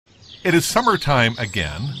It is summertime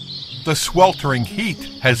again. The sweltering heat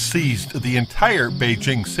has seized the entire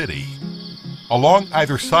Beijing city. Along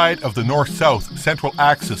either side of the north-south central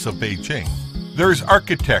axis of Beijing, there is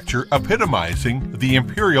architecture epitomizing the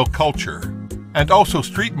imperial culture, and also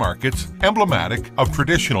street markets emblematic of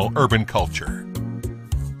traditional urban culture.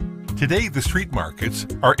 Today, the street markets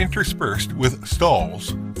are interspersed with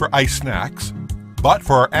stalls for ice snacks, but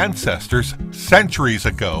for our ancestors centuries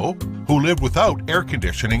ago, who lived without air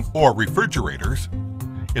conditioning or refrigerators,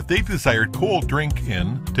 if they desired cold drink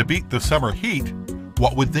in to beat the summer heat,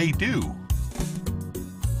 what would they do?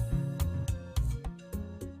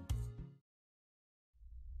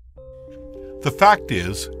 The fact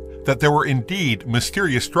is that there were indeed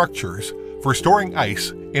mysterious structures for storing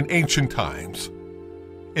ice in ancient times.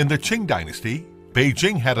 In the Qing dynasty,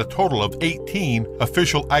 Beijing had a total of 18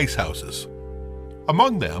 official ice houses.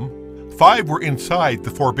 Among them, 5 were inside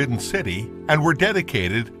the Forbidden City and were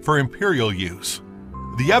dedicated for imperial use.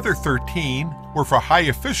 The other 13 were for high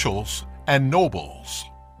officials and nobles.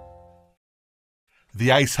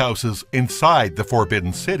 The ice houses inside the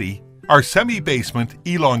Forbidden City are semi-basement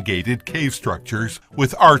elongated cave structures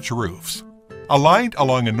with arch roofs, aligned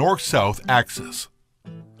along a north-south axis.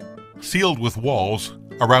 Sealed with walls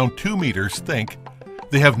around 2 meters thick,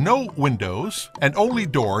 they have no windows and only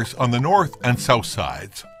doors on the north and south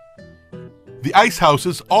sides. The ice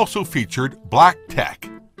houses also featured black tech.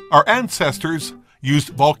 Our ancestors used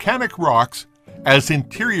volcanic rocks as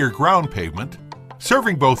interior ground pavement,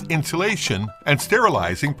 serving both insulation and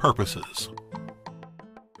sterilizing purposes.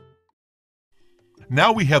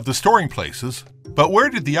 Now we have the storing places, but where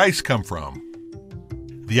did the ice come from?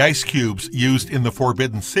 The ice cubes used in the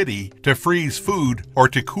Forbidden City to freeze food or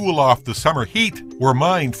to cool off the summer heat were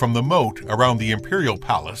mined from the moat around the Imperial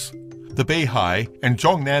Palace, the Beihai and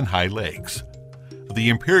Zhongnanhai lakes, the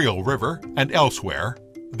Imperial River, and elsewhere.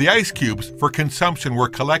 The ice cubes for consumption were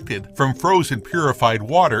collected from frozen purified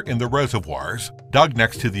water in the reservoirs dug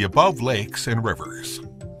next to the above lakes and rivers.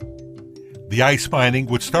 The ice mining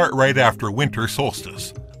would start right after winter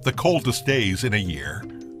solstice, the coldest days in a year.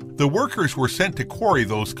 The workers were sent to quarry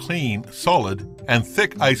those clean, solid, and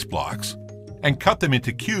thick ice blocks and cut them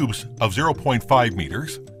into cubes of 0.5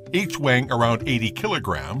 meters, each weighing around 80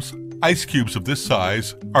 kilograms. Ice cubes of this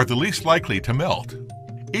size are the least likely to melt.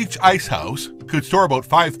 Each ice house could store about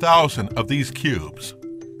 5,000 of these cubes.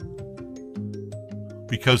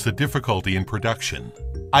 Because the difficulty in production,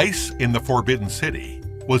 ice in the Forbidden City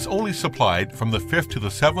was only supplied from the 5th to the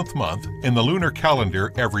 7th month in the lunar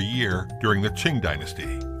calendar every year during the Qing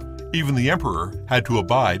dynasty. Even the emperor had to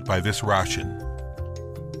abide by this ration.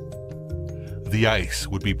 The ice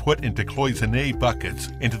would be put into cloisonné buckets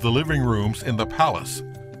into the living rooms in the palace,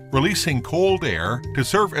 releasing cold air to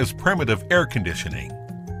serve as primitive air conditioning.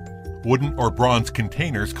 Wooden or bronze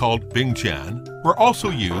containers called bingjian were also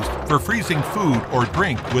used for freezing food or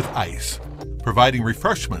drink with ice, providing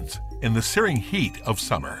refreshments in the searing heat of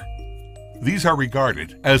summer. These are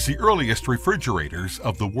regarded as the earliest refrigerators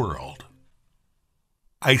of the world.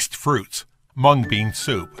 Iced fruits, mung bean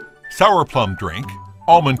soup, sour plum drink,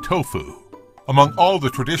 almond tofu. Among all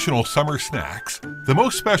the traditional summer snacks, the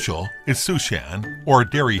most special is sushan, or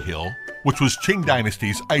dairy hill, which was Qing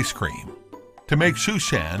Dynasty's ice cream. To make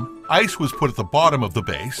sushan, ice was put at the bottom of the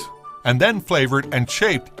base, and then flavored and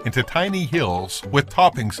shaped into tiny hills with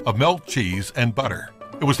toppings of melt cheese and butter.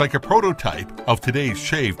 It was like a prototype of today's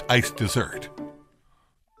shaved ice dessert.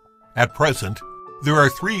 At present, there are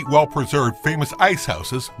 3 well-preserved famous ice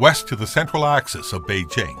houses west to the central axis of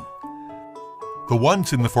Beijing. The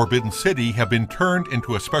ones in the Forbidden City have been turned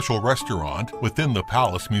into a special restaurant within the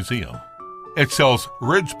Palace Museum. It sells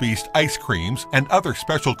Ridge Beast ice creams and other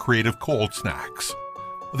special creative cold snacks.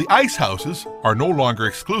 The ice houses are no longer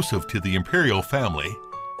exclusive to the imperial family,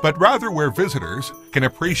 but rather where visitors can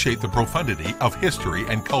appreciate the profundity of history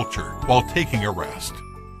and culture while taking a rest.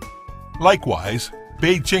 Likewise,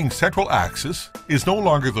 Beijing's central axis is no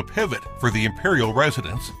longer the pivot for the imperial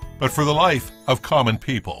residents, but for the life of common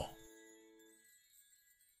people.